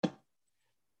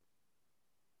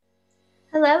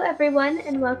Hello, everyone,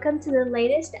 and welcome to the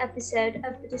latest episode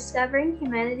of the Discovering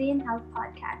Humanity and Health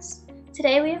podcast.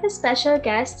 Today, we have a special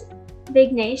guest,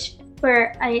 Vignesh.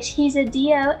 He's a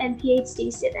DO and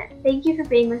PhD student. Thank you for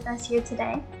being with us here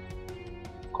today.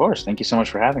 Of course. Thank you so much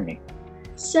for having me.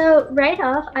 So, right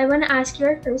off, I want to ask you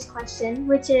our first question,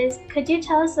 which is, could you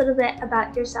tell us a little bit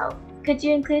about yourself? Could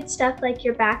you include stuff like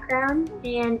your background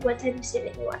and what type of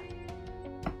student you are?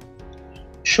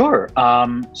 Sure.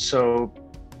 So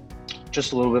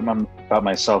just a little bit about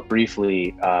myself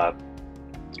briefly.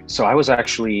 So I was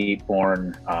actually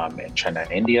born in Chennai,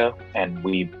 India, and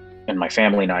my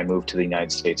family and I moved to the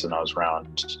United States when I was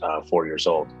around 4 years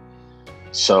old.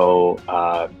 So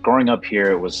growing up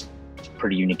here, it was a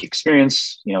pretty unique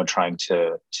experience, trying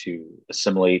to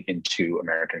assimilate into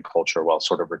American culture while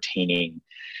sort of retaining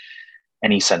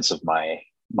any sense of my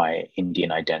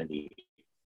Indian identity.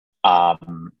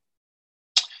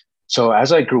 So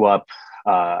as I grew up,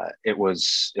 it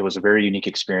was a very unique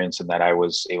experience in that I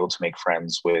was able to make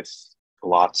friends with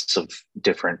lots of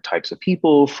different types of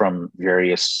people from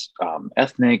various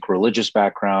ethnic, religious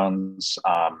backgrounds.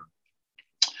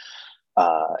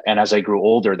 And as I grew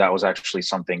older, that was actually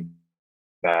something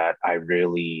that I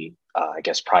really,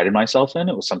 prided myself in.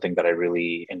 It was something that I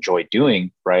really enjoyed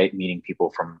doing, right? Meeting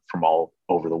people from all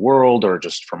over the world or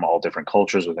just from all different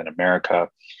cultures within America.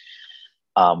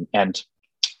 And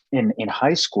in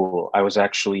high school, I was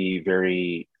actually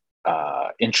very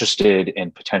interested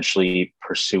in potentially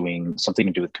pursuing something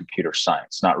to do with computer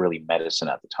science, not really medicine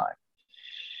at the time.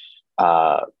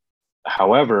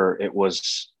 However, it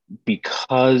was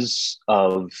because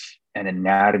of an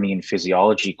anatomy and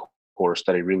physiology course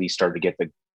that I really started to get the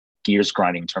gears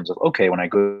grinding in terms of, okay, when I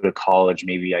go to college,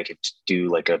 maybe I could do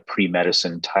like a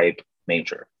pre-medicine type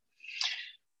major.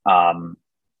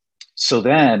 So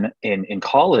then in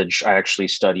college, I actually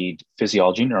studied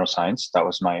physiology and neuroscience. That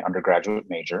was my undergraduate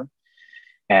major.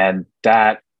 And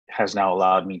that has now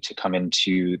allowed me to come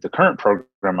into the current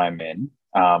program I'm in.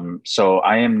 So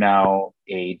I am now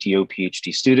a DO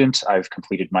PhD student. I've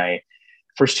completed my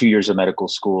first 2 years of medical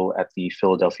school at the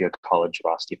Philadelphia College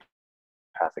of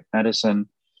Osteopathic Medicine.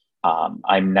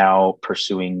 I'm now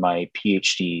pursuing my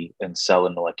PhD in cell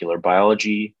and molecular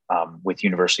biology with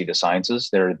University of the Sciences.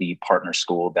 They're the partner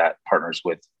school that partners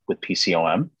with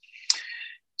PCOM.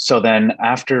 So then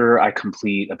after I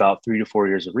complete about 3 to 4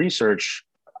 years of research,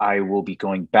 I will be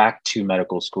going back to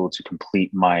medical school to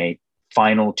complete my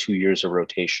final 2 years of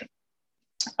rotation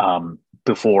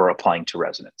before applying to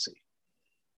residency.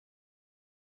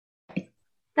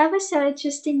 That was so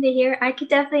interesting to hear. I could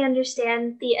definitely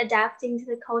understand the adapting to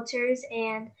the cultures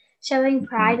and showing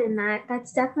pride in that.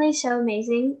 That's definitely so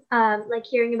amazing, like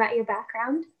hearing about your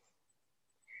background.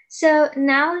 So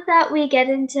now that we get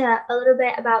into a little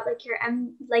bit about like your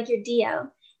DO,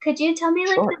 could you tell me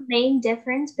like Sure. the main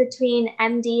difference between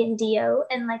MD and DO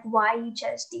and like why you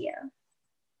chose DO?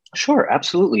 Sure,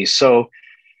 absolutely. So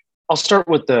I'll start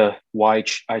with the why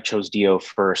I chose DO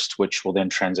first, which will then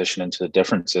transition into the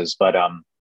differences. But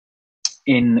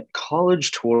in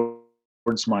college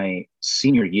towards my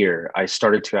senior year, I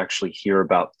started to actually hear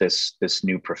about this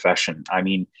new profession. I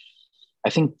mean, I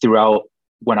think throughout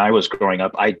when I was growing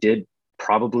up, I did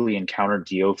probably encounter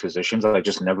DO physicians. I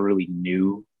just never really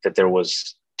knew that there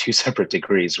was two separate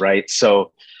degrees, right?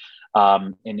 So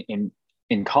in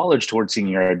college towards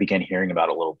senior year, I began hearing about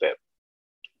it a little bit.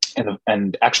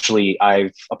 And actually,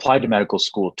 I've applied to medical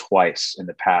school twice in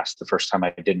the past. The first time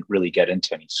I didn't really get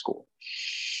into any school.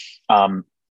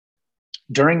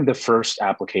 During the first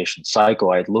application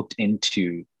cycle, I had looked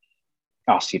into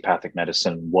osteopathic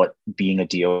medicine, what being a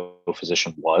DO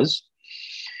physician was.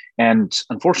 And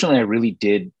unfortunately, I really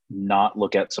did not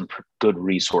look at some good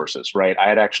resources, right? I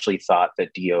had actually thought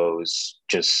that DOs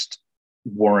just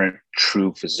weren't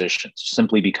true physicians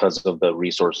simply because of the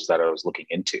resources that I was looking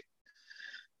into.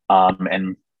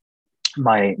 And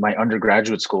my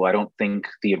undergraduate school, I don't think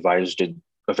the advisors did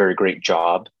a very great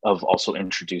job of also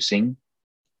introducing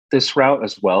this route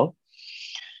as well.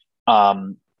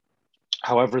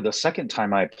 However, the second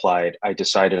time I applied, I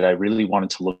decided I really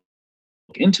wanted to look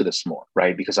into this more,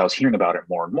 right? Because I was hearing about it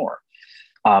more and more.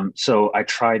 So I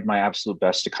tried my absolute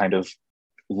best to kind of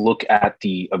look at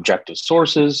the objective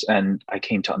sources, and I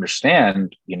came to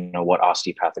understand, what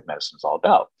osteopathic medicine is all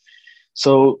about.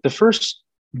 So the first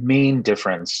main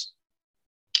difference,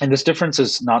 and this difference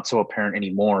is not so apparent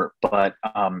anymore, but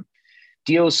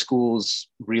DO schools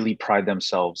really pride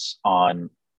themselves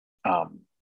on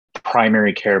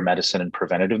primary care medicine and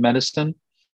preventative medicine.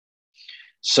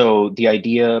 So the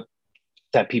idea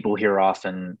that people hear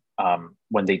often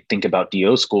when they think about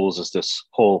DO schools is this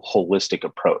whole holistic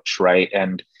approach, right?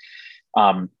 And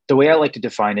The way I like to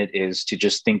define it is to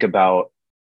just think about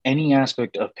any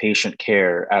aspect of patient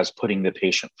care as putting the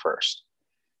patient first.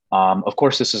 Of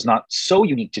course, this is not so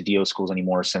unique to DO schools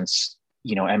anymore, since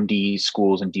MD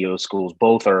schools and DO schools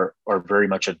both are very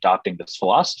much adopting this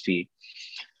philosophy.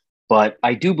 But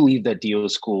I do believe that DO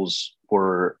schools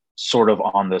were sort of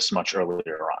on this much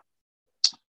earlier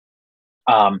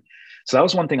on. So that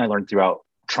was one thing I learned throughout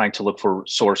trying to look for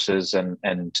sources and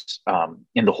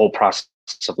in the whole process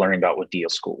of learning about what DO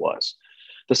school was.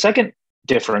 The second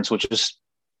difference, which is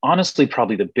honestly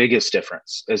probably the biggest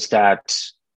difference, is that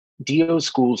DO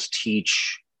schools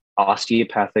teach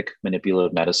osteopathic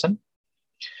manipulative medicine.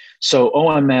 So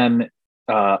OMM,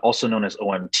 also known as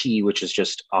OMT, which is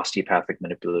just osteopathic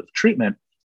manipulative treatment,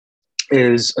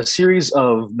 is a series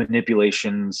of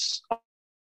manipulations,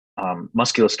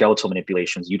 musculoskeletal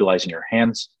manipulations utilizing your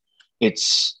hands.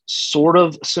 It's sort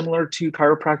of similar to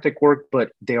chiropractic work,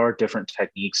 but there are different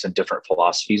techniques and different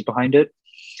philosophies behind it.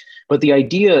 But the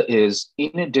idea is,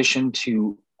 in addition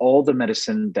to all the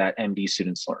medicine that MD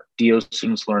students learn, DO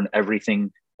students learn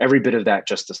everything, every bit of that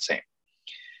just the same.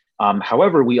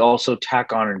 However, we also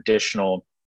tack on an additional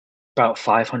about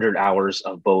 500 hours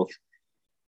of both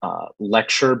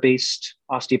lecture-based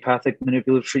osteopathic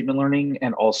manipulative treatment learning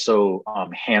and also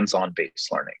hands-on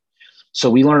based learning. So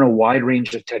we learn a wide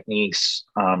range of techniques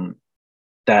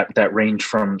that range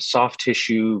from soft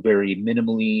tissue, very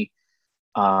minimally,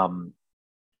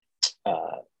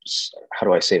 how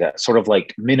do I say that? Sort of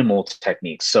like minimal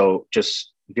techniques. So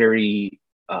just very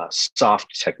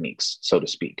soft techniques, so to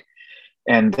speak.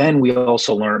 And then we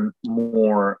also learn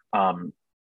more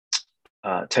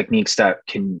techniques that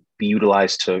can be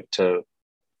utilized to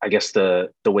I guess the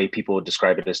way people would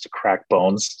describe it is to crack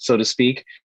bones, so to speak.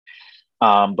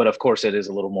 But of course, it is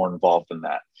a little more involved than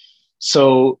that.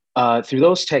 So through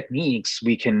those techniques,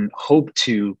 we can hope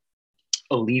to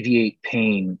alleviate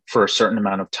pain for a certain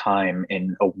amount of time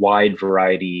in a wide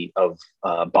variety of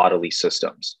bodily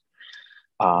systems.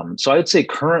 So I would say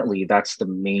currently that's the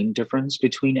main difference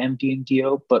between MD and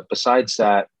DO. But besides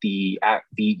that, the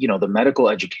medical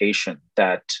education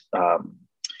that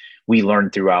we learn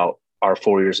throughout our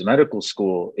 4 years of medical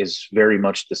school is very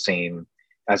much the same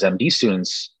as MD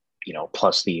students,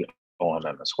 plus the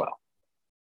OMM as well.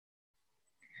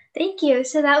 Thank you.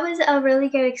 So that was a really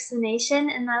good explanation,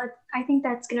 and I think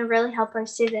that's going to really help our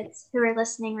students who are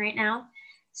listening right now.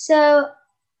 So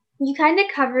you kind of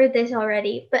covered this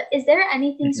already, but is there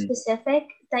anything specific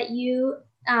that you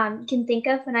can think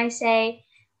of when I say,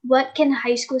 what can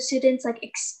high school students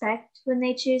expect when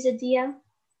they choose a DO?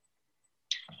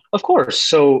 Of course.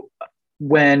 So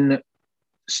when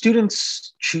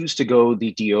students choose to go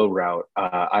the DO route,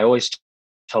 I always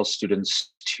tell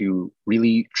students to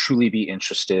really, truly be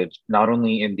interested, not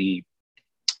only in the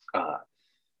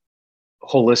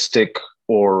holistic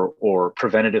or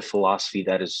preventative philosophy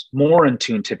that is more in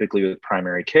tune typically with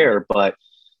primary care, but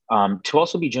to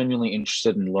also be genuinely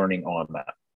interested in learning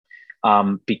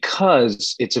OMM,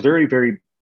 because it's a very, very,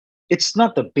 it's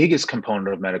not the biggest component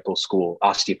of medical school,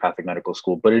 osteopathic medical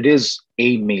school, but it is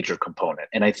a major component.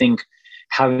 And I think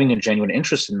having a genuine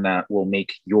interest in that will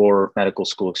make your medical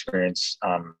school experience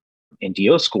in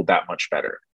DO school that much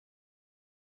better.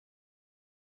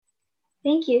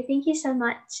 Thank you. Thank you so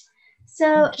much.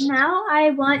 So now I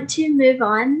want to move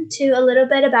on to a little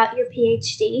bit about your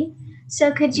PhD.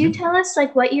 So could you tell us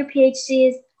what your PhD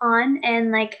is on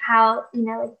and how,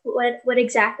 what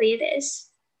exactly it is?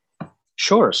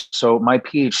 Sure. So my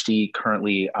PhD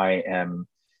currently, I am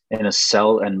in a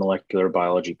cell and molecular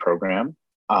biology program.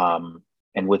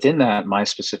 And within that, my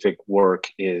specific work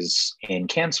is in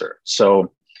cancer.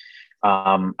 So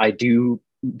I do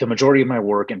the majority of my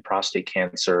work in prostate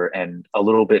cancer and a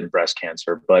little bit in breast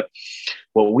cancer. But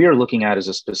what we are looking at is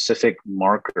a specific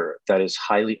marker that is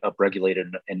highly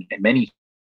upregulated in many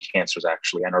cancers,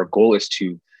 actually. And our goal is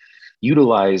to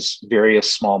utilize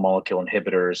various small molecule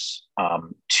inhibitors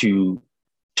to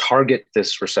target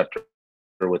this receptor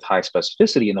with high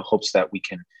specificity in the hopes that we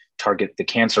can target the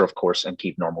cancer, of course, and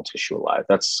keep normal tissue alive.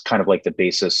 That's kind of like the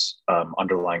basis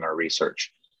underlying our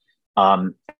research.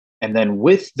 And then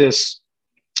with this,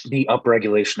 the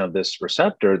upregulation of this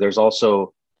receptor, it's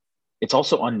also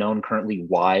unknown currently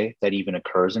why that even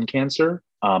occurs in cancer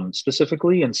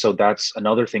specifically. And so that's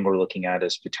another thing we're looking at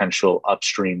is potential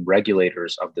upstream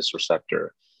regulators of this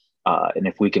receptor. And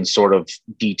if we can sort of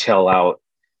detail out,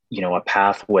 a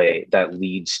pathway that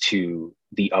leads to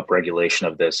the upregulation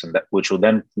of this, and that which will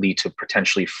then lead to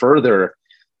potentially further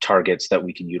targets that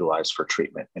we can utilize for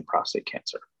treatment in prostate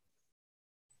cancer.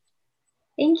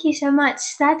 Thank you so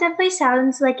much. That definitely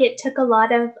sounds like it took a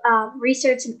lot of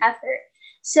research and effort.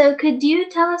 So could you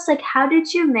tell us like how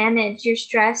did you manage your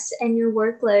stress and your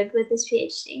workload with this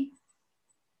PhD?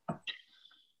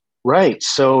 Right.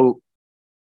 So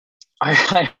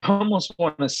I almost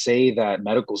want to say that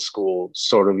medical school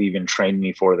sort of even trained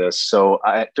me for this. So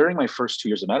during my first 2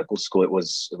 years of medical school, it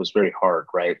was very hard,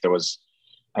 right?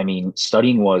 I mean,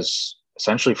 studying was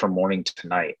essentially from morning to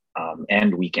night,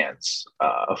 and weekends.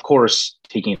 Of course,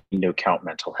 taking into account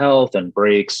mental health and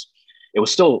breaks, it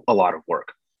was still a lot of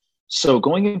work. So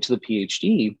going into the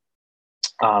PhD,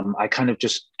 I kind of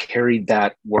just carried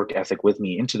that work ethic with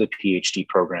me into the PhD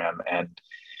program, and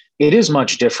it is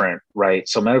much different, right?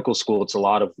 So medical school, it's a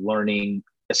lot of learning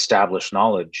established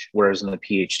knowledge, whereas in the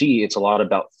PhD, it's a lot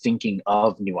about thinking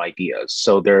of new ideas.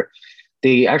 So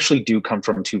they actually do come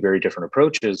from two very different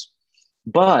approaches,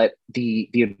 but the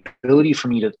ability for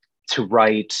me to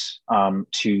write,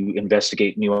 to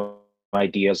investigate new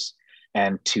ideas,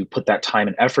 and to put that time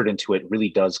and effort into it really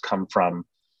does come from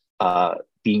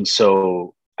being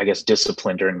so, I guess,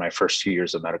 disciplined during my first 2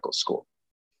 years of medical school.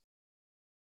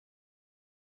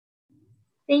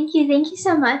 Thank you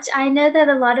so much. I know that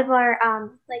a lot of our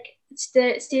like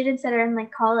students that are in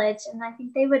like college, and I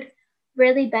think they would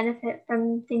really benefit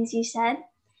from things you said. Mhm.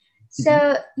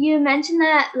 So you mentioned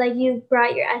that like you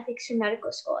brought your ethics to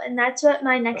medical school, and that's what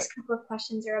my Right. next couple of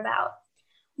questions are about.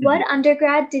 Mhm. What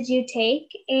undergrad did you take,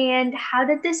 and how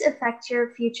did this affect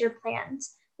your future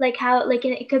plans? Like how like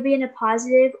it could be in a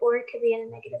positive or it could be in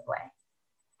a negative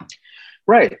way.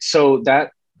 Right. So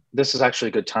that this is actually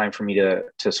a good time for me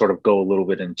to sort of go a little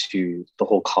bit into the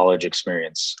whole college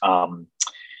experience.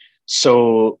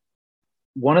 So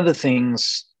one of the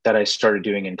things that I started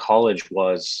doing in college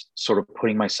was sort of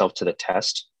putting myself to the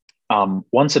test.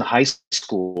 Once in high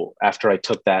school, after I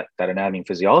took that anatomy and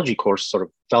physiology course, sort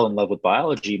of fell in love with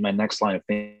biology. My next line of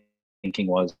thinking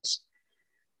was,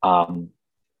 um,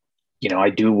 I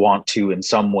do want to in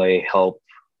some way help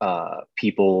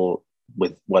people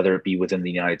with whether it be within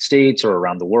the United States or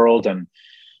around the world. And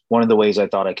one of the ways I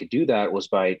thought I could do that was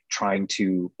by trying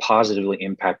to positively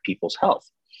impact people's health.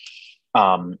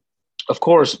 Um, of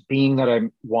course, being that I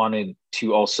wanted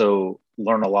to also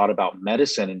learn a lot about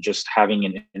medicine and just having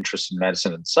an interest in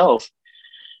medicine itself,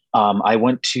 I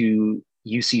went to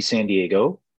UC San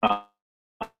Diego,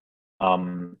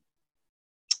 um,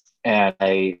 and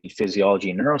I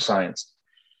physiology and neuroscience.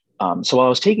 So while I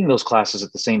was taking those classes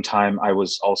at the same time, I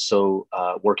was also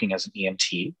working as an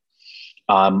EMT.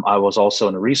 I was also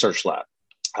in a research lab,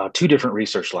 two different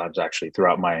research labs actually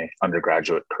throughout my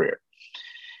undergraduate career.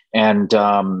 And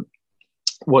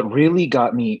what really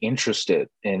got me interested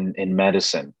in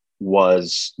medicine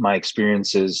was my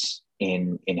experiences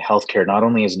in healthcare, not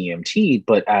only as an EMT,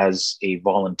 but as a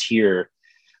volunteer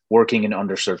working in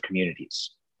underserved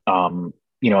communities.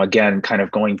 Again, kind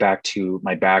of going back to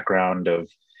my background of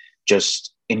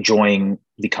just enjoying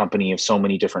the company of so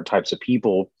many different types of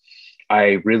people,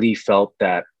 I really felt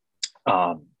that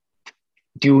um,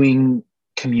 doing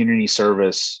community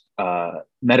service,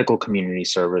 medical community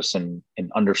service in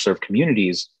underserved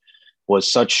communities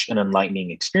was such an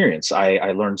enlightening experience.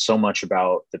 I learned so much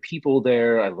about the people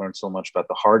there. I learned so much about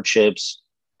the hardships.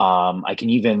 I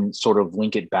can even sort of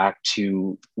link it back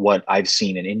to what I've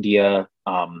seen in India.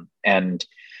 And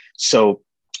so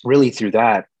really through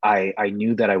that, I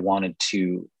knew that I wanted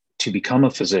to become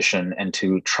a physician and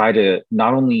to try to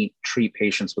not only treat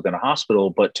patients within a hospital,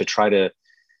 but to try to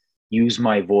use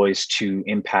my voice to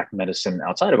impact medicine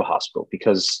outside of a hospital.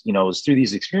 Because it was through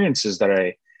these experiences that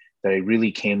I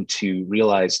really came to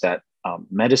realize that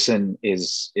medicine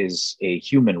is a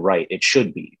human right. It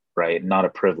should be right, not a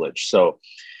privilege. So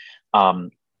um,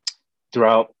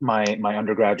 throughout my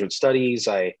undergraduate studies,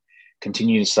 I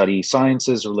continue to study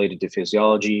sciences related to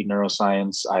physiology,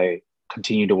 neuroscience. I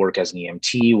continue to work as an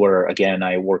EMT, where again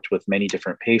I worked with many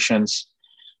different patients.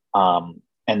 And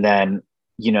then,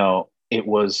 it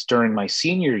was during my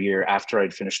senior year after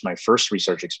I'd finished my first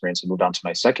research experience and moved on to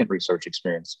my second research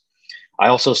experience. I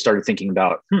also started thinking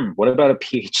about, what about a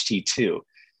PhD too?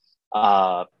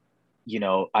 Uh,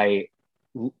 I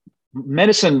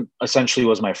medicine essentially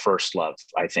was my first love.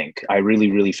 I think I really,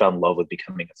 really fell in love with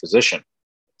becoming a physician.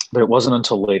 But it wasn't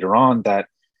until later on that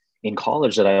in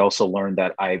college that I also learned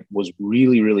that I was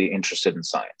really, really interested in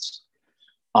science.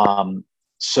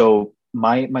 So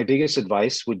my biggest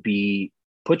advice would be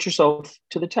put yourself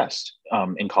to the test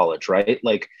in college, right?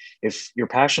 Like if your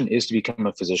passion is to become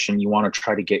a physician, you want to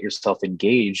try to get yourself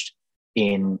engaged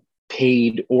in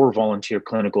paid or volunteer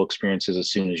clinical experiences as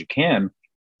soon as you can.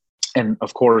 And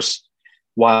of course,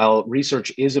 while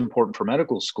research is important for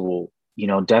medical school,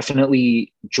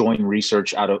 definitely join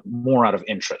research out of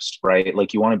interest, right?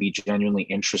 Like you want to be genuinely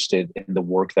interested in the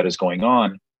work that is going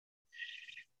on.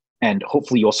 And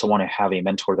hopefully you also want to have a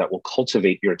mentor that will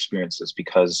cultivate your experiences,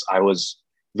 because I was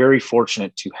very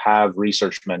fortunate to have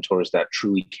research mentors that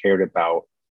truly cared about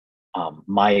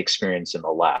my experience in the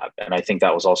lab. And I think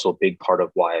that was also a big part of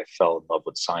why I fell in love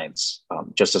with science,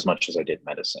 just as much as I did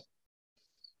medicine.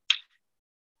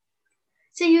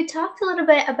 So you talked a little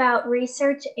bit about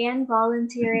research and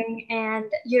volunteering and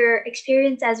your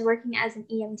experience as working as an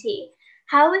EMT.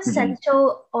 How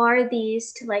essential are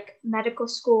these to like medical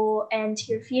school and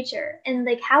to your future? And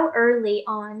like how early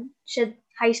on should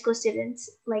high school students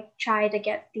like try to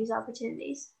get these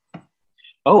opportunities?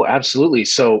 Oh, absolutely.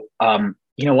 So,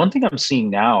 one thing I'm seeing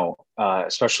now,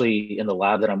 especially in the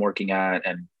lab that I'm working at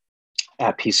and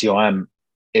at PCOM,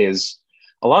 is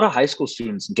a lot of high school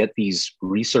students get these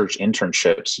research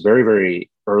internships very,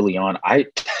 very early on.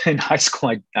 In high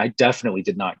school, I definitely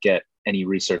did not get any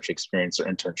research experience or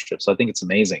internship. So I think it's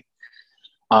amazing.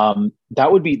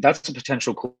 That's a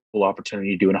potential cool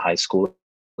opportunity to do in high school.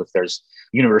 If there's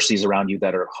universities around you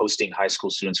that are hosting high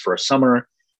school students for a summer,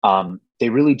 they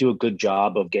really do a good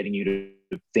job of getting you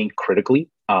to think critically,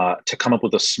 to come up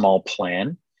with a small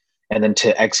plan, and then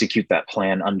to execute that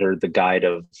plan under the guide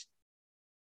of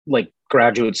like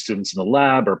graduate students in the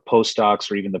lab or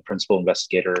postdocs or even the principal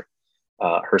investigator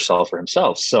herself or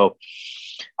himself. So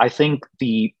I think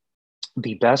the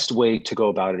best way to go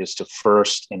about it is to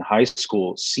first in high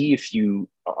school see if you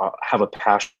have a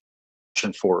passion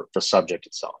for the subject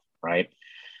itself, right?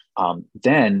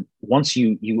 Then once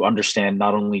you understand,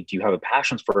 not only do you have a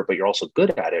passion for it, but you're also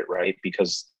good at it, right?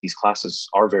 Because these classes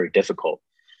are very difficult.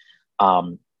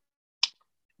 The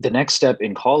next step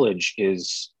in college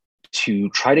is to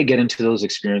try to get into those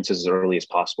experiences as early as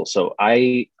possible. So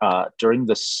I, during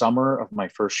the summer of my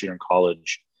first year in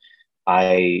college,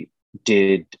 I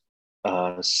did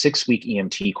a 6-week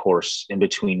EMT course in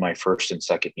between my first and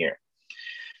second year.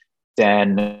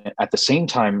 Then at the same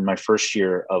time, in my first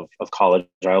year of college,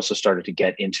 I also started to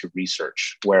get into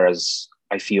research, whereas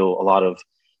I feel a lot of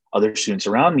other students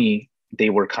around me, they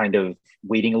were kind of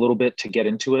waiting a little bit to get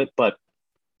into it. But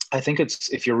I think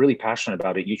if you're really passionate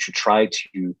about it, you should try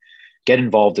to get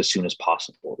involved as soon as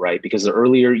possible, right? Because the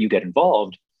earlier you get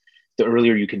involved, the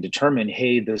earlier you can determine,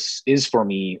 hey, this is for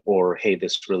me, or hey,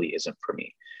 this really isn't for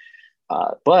me.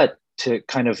 But to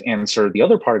kind of answer the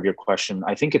other part of your question,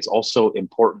 I think it's also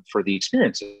important for the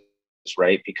experiences,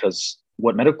 right? Because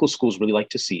what medical schools really like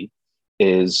to see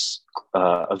is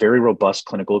a very robust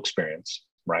clinical experience,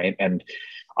 right? And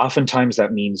oftentimes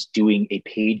that means doing a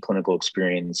paid clinical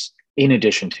experience in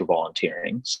addition to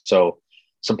volunteering. So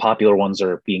some popular ones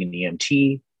are being an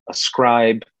EMT, a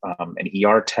scribe, an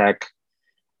ER tech,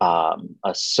 a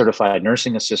certified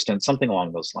nursing assistant, something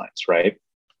along those lines, right?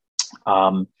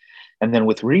 And then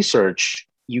with research,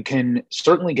 you can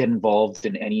certainly get involved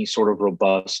in any sort of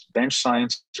robust bench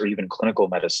science or even clinical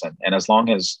medicine. And as long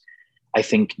as I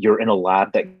think you're in a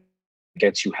lab that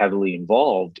gets you heavily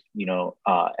involved,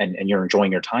 and you're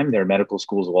enjoying your time there, medical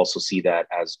schools will also see that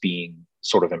as being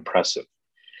sort of impressive.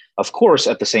 Of course,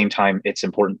 at the same time, it's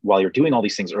important while you're doing all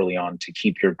these things early on to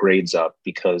keep your grades up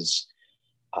because,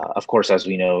 of course, as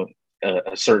we know,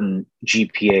 a certain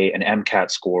GPA and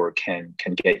MCAT score can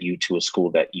get you to a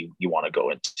school that you want to go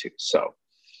into. So.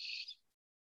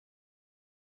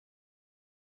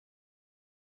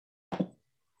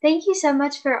 Thank you so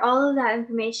much for all of that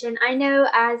information. I know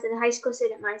as a high school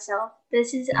student myself,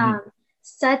 this is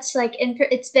such like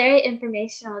it's very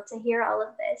informational to hear all of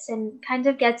this and kind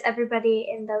of gets everybody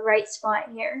in the right spot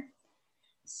here.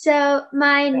 So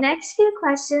my next few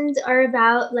questions are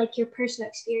about like your personal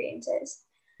experiences.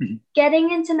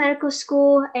 Getting into medical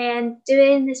school and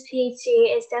doing this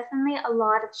PhD is definitely a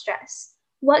lot of stress.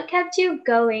 What kept you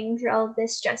going through all of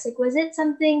this stress? Like, was it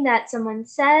something that someone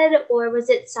said, or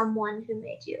was it someone who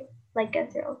made you like go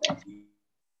through all this?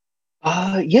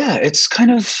 Yeah, it's kind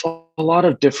of a lot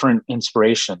of different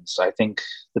inspirations. I think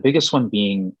the biggest one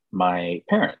being my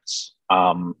parents.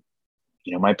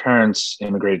 My parents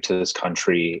immigrated to this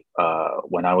country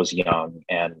when I was young,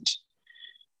 and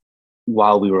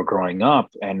while we were growing up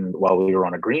and while we were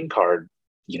on a green card,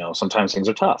 sometimes things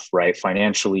are tough, right?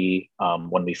 Financially,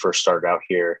 when we first started out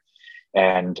here.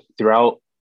 And throughout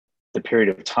the period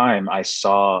of time, I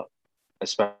saw,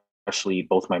 especially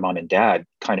both my mom and dad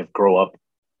kind of grow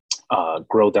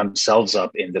themselves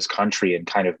up in this country and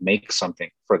kind of make something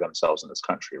for themselves in this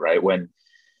country, right? When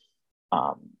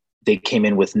they came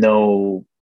in with no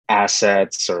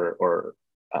assets or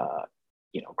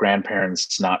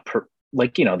grandparents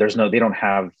they don't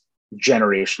have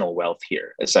generational wealth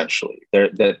here, essentially.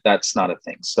 That's not a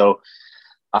thing. So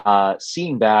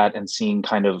seeing that and seeing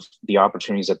kind of the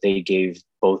opportunities that they gave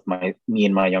both me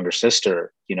and my younger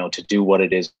sister, to do what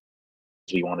it is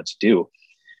we wanted to do.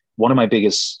 One of my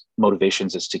biggest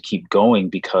motivations is to keep going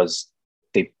because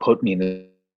they put me in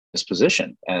this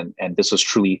position, and this was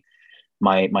truly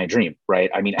my dream, right?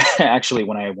 I mean, actually,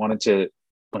 when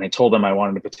I told them I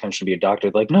wanted to potentially be a doctor,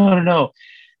 they're like, no,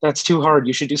 that's too hard.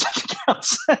 You should do something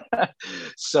else.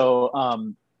 So,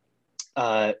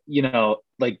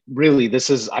 like really,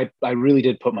 I really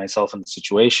did put myself in the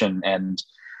situation, and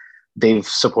they've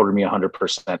supported me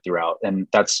 100% throughout. And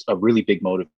that's a really big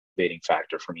motivating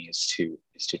factor for me, is to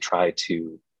try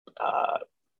to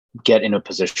get in a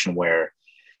position where,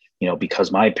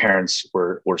 because my parents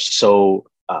were so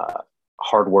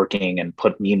hardworking and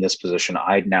put me in this position,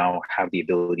 I now have the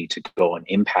ability to go and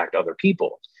impact other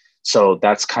people. So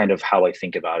that's kind of how I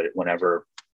think about it whenever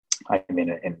I'm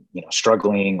in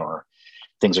struggling or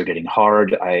things are getting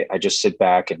hard. I just sit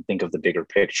back and think of the bigger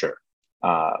picture,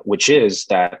 which is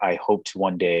that I hope to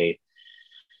one day,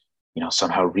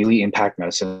 somehow really impact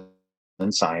medicine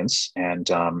and science. And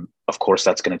of course,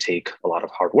 that's going to take a lot of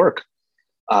hard work.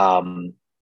 So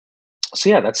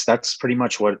yeah, that's pretty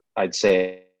much what I'd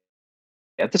say.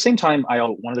 At the same time,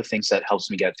 one of the things that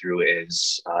helps me get through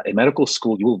is in medical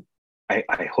school,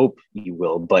 I hope you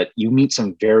will, but you meet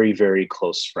some very, very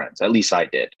close friends. At least I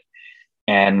did.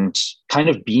 And kind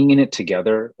of being in it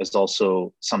together is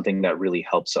also something that really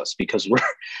helps us, because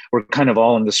we're kind of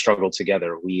all in the struggle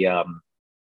together. We, and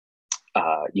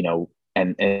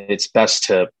it's best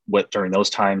during those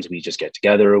times, we just get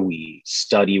together, we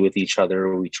study with each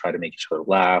other, we try to make each other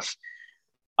laugh.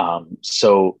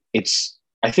 So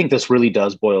I think this really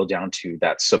does boil down to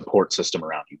that support system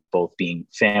around you, both being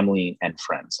family and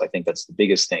friends. I think that's the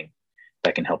biggest thing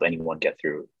that can help anyone get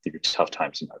through tough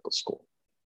times in medical school.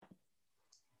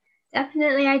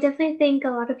 Definitely. I definitely think a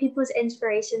lot of people's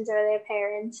inspirations are their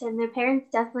parents, and their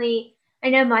parents definitely, I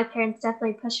know my parents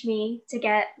definitely pushed me to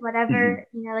get whatever,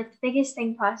 like the biggest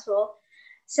thing possible.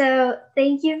 So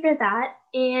thank you for that.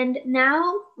 And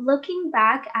now looking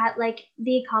back at like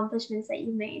the accomplishments that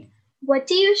you made, what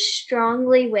do you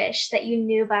strongly wish that you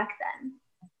knew back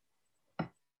then?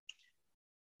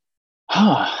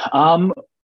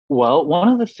 Well, one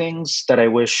of the things that I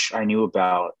wish I knew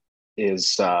about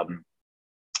is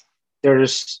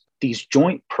there's these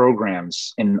joint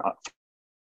programs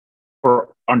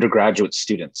for undergraduate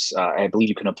students. I believe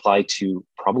you can apply to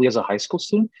probably as a high school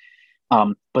student,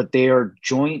 but they are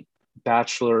joint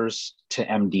bachelor's to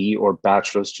MD or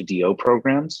bachelor's to DO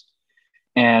programs.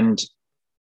 And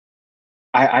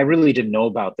I really didn't know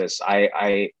about this.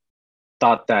 I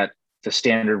thought that the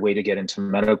standard way to get into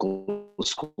medical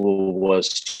school was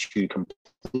to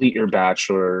complete your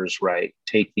bachelor's, right?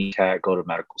 Take the MCAT, go to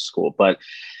medical school. But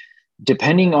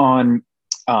depending on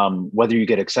whether you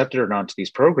get accepted or not to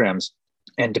these programs,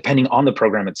 and depending on the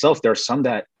program itself, there are some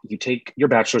that you take your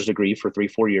bachelor's degree for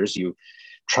 3-4 years, you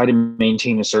try to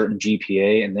maintain a certain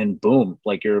GPA, and then boom,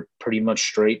 like you're pretty much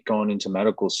straight going into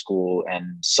medical school.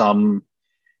 And some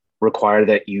require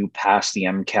that you pass the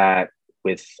MCAT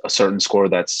with a certain score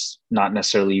that's not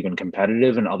necessarily even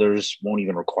competitive, and others won't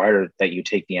even require that you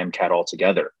take the MCAT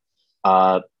altogether.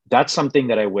 That's something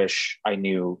that I wish I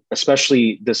knew,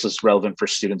 especially this is relevant for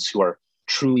students who are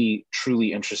truly,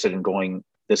 truly interested in going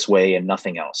this way and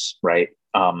nothing else, right?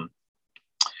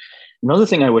 Another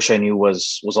thing I wish I knew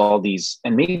was all these,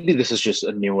 and maybe this is just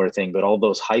a newer thing, but all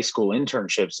those high school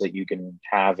internships that you can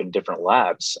have in different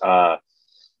labs. I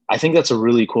think that's a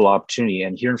really cool opportunity.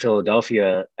 And here in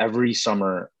Philadelphia, every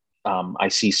summer, I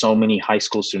see so many high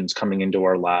school students coming into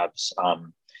our labs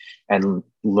and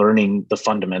learning the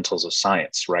fundamentals of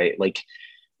science, right? Like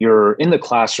you're in the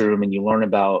classroom and you learn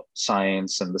about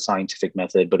science and the scientific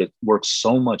method, but it works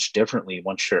so much differently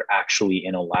once you're actually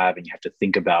in a lab and you have to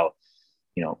think about,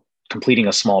 completing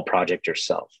a small project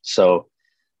yourself. So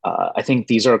I think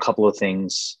these are a couple of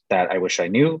things that I wish I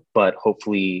knew, but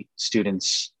hopefully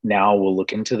students now will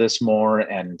look into this more,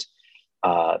 and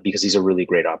because these are really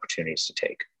great opportunities to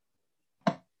take.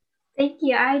 Thank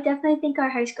you. I definitely think our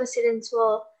high school students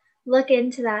will look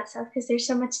into that stuff because there's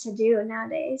so much to do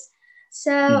nowadays.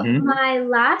 So my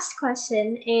last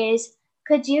question is,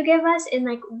 could you give us in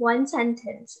like one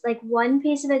sentence, like one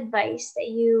piece of advice that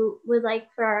you would like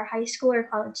for our high school or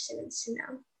college students to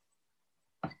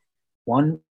know?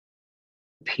 One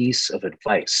piece of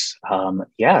advice.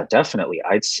 Yeah, definitely.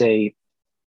 I'd say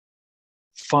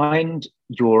find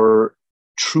your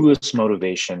truest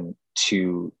motivation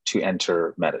to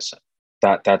enter medicine.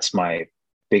 That's my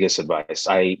biggest advice.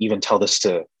 I even tell this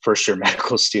to first year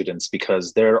medical students,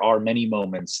 because there are many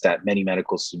moments that many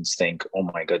medical students think, oh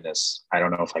my goodness, I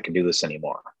don't know if I can do this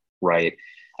anymore, right?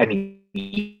 I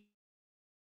mean,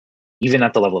 even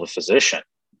at the level of a physician,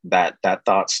 that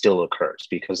thought still occurs,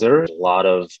 because there's a lot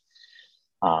of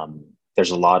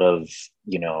There's a lot of,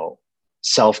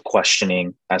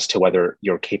 self-questioning as to whether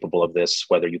you're capable of this,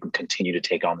 whether you can continue to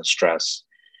take on the stress.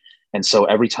 And so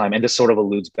every time, and this sort of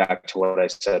alludes back to what I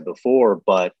said before,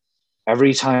 but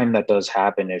every time that does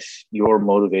happen, if your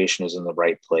motivation is in the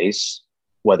right place,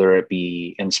 whether it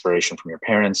be inspiration from your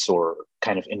parents or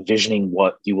kind of envisioning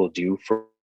what you will do for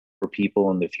people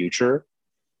in the future,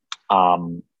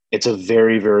 it's a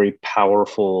very, very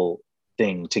powerful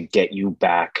thing to get you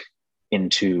back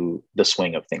into the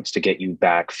swing of things, to get you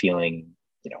back feeling,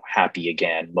 happy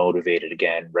again, motivated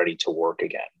again, ready to work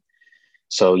again.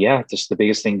 So yeah, just the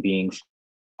biggest thing being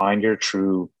find your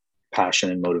true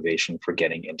passion and motivation for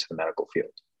getting into the medical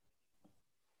field.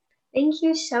 Thank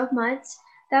you so much.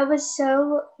 That was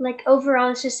so,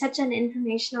 overall, it's just such an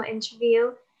informational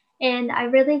interview. And I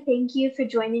really thank you for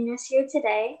joining us here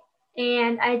today.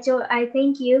 And I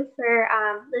thank you for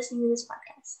listening to this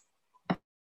podcast.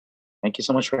 Thank you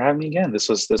so much for having me again. This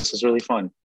was really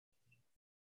fun.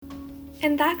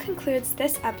 And that concludes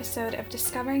this episode of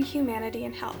Discovering Humanity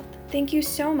in Health. Thank you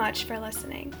so much for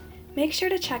listening. Make sure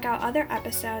to check out other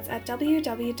episodes at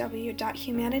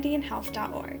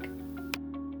www.humanityinhealth.org.